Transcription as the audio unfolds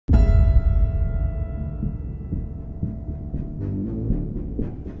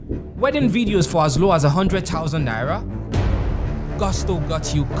Wedding videos for as low as 100,000 naira? Gusto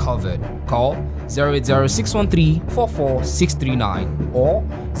got you covered. Call 080-613-44639 or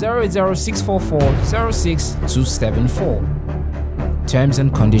 080-644-06274. Terms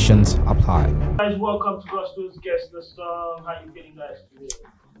and conditions apply. Guys, welcome to Gusto's Guest the Song. How you feeling, guys, today?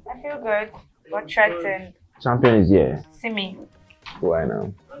 I feel good. But threatened. Champion is here. See me. Why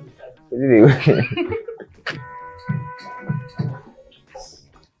now?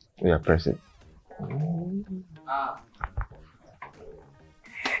 We are pressing.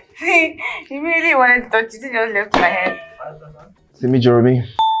 See, you really wanted to touch it, you just left my head. See me, Jeremy.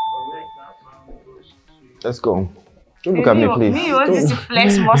 Let's go. Don't look at me, please. Me, you want this to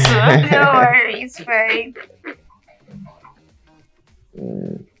flex muscle. Don't worry, it's fine.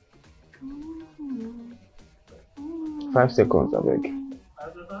 5 seconds, I beg.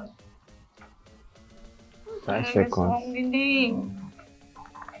 5 seconds.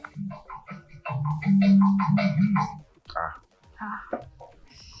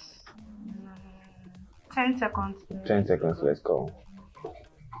 10 seconds. 10 seconds, let's go.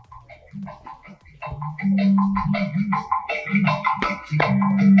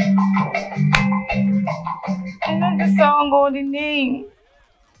 I know the song, Golden Name.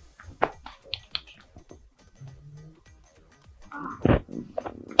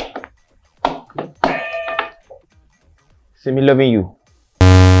 See me loving you.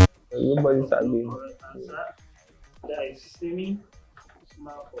 Nobody's happy. Guys, see me?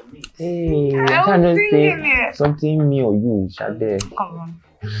 Smile for me. Hey, I I'm trying was to singing say it. something me or you, Shade. Come on.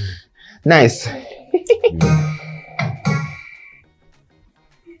 Nice.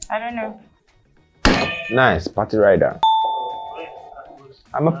 I don't know. Nice, party rider.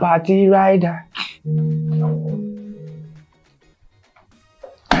 I'm a party rider.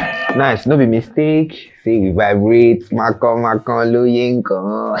 Nice, no be mistake. Say we vibrate, makon,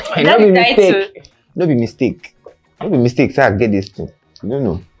 loyenko. No be mistake. No be mistake. No be mistake. Say I get this thing. No,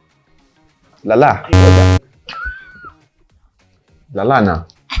 no. Lala. Lala now.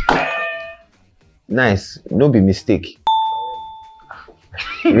 Nice, no be mistake.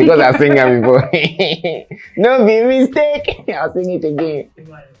 Because I sing it before. No be mistake. I'll sing it again.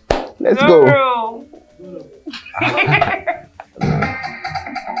 Let's go.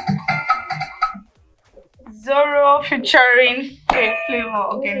 Zoro featuring Flavor.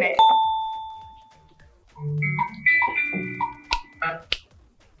 Okay, next.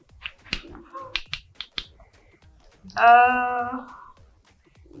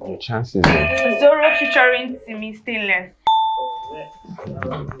 Your chances. Zoro featuring Simi Stainless.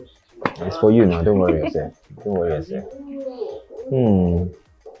 It's for you now. Don't worry yourself. Don't worry yourself.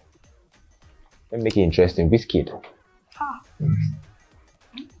 Let's make it interesting. WIZKID.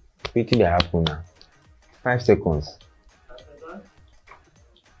 Wait till they happen now. 5 seconds.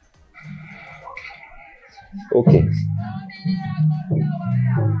 Okay.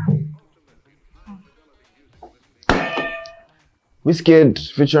 WIZKID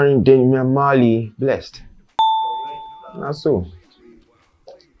featuring Teni Mali. Blessed. Not so.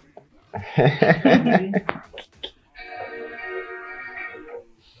 5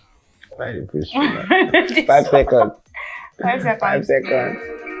 seconds. 5 seconds. 5 seconds.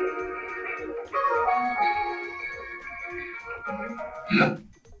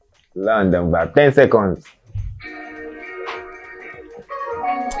 London back. 10 seconds.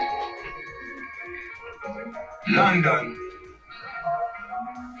 London.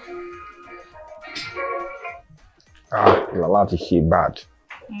 Ah, you're allowed to hear bad.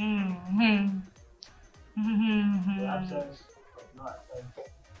 Absence, not absence.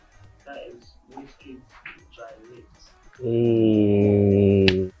 That is WIZKID Gyrate.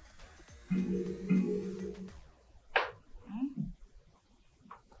 Hey.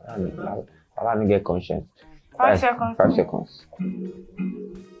 Allow me get conscious. 5 seconds. 5 seconds.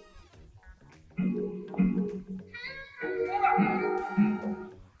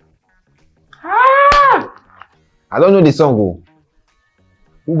 I don't know the song. Oh.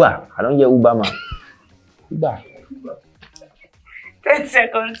 Uber. I don't hear Uber, man. Uber. 10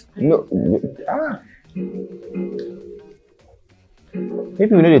 seconds. No.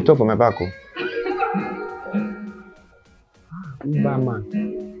 Maybe we know they talk for my back. Oh. Uber, man.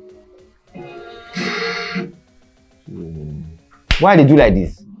 Why they do like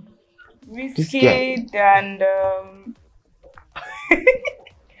this? WIZKID and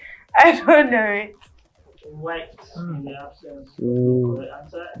I don't know it. White in the absence. The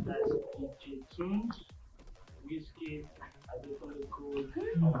answer is DJ Tunes, WIZKID, I definitely cool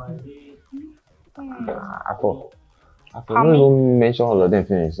on my day. I don't even mention all of them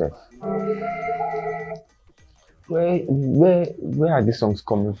finish. Where are these songs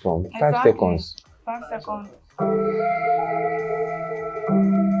coming from? Exactly. 5 seconds. 5 seconds.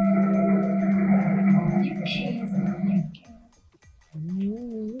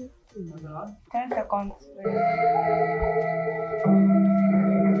 10 seconds.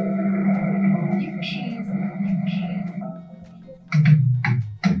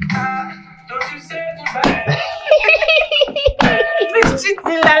 Don't you say goodbye?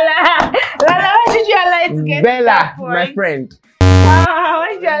 Lala, why should you allow it to get Bella, to that point? my friend. Why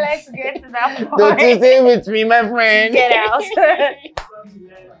should you allow it to get to that point? Don't you say with me, my friend. Get out.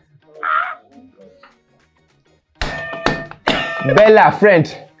 Bella,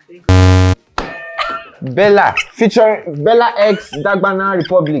 friend. Bella, featuring Bella X Dagbana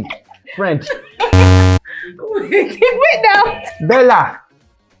Republic. Friend. Wait now. Bella,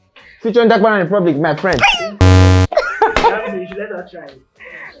 featuring Dagbana Republic, my friend. You should let her try.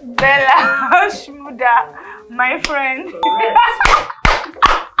 Bella Shmuda, my friend.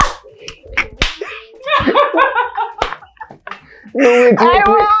 No,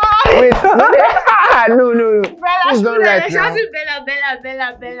 wait. No. Bella It's not Shmuda, right now.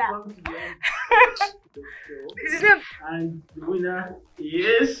 Bella. This is him. And the winner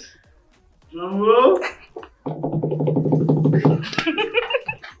is drumroll.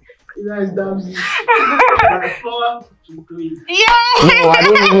 That is Damsey. By 4 to 3. Yay! No, I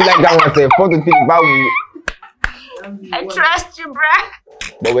don't even like that one. Say 4 to 3. But I trust you, bruh.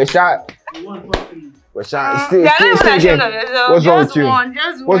 But we're shot. You won 4-3. We're shot. You're not even ashamed of Again. yourself. What's wrong with Just you? one,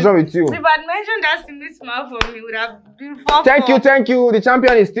 just What's one. wrong with you? If I'd mentioned that silly smile for me, it would have been 4-4. Thank you. The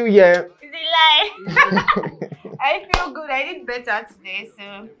champion is still here. It's a lie. I feel good. I did better today,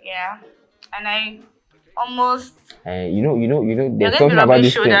 so yeah. And I almost. You know. You're There's going something to about rub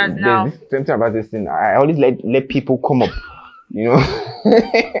this your thing. shoulders now. There's something about this thing. I always let people come up. You know.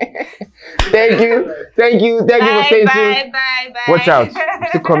 Thank you for saying too. Bye. Watch out. I'm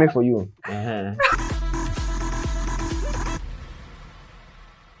still coming for you.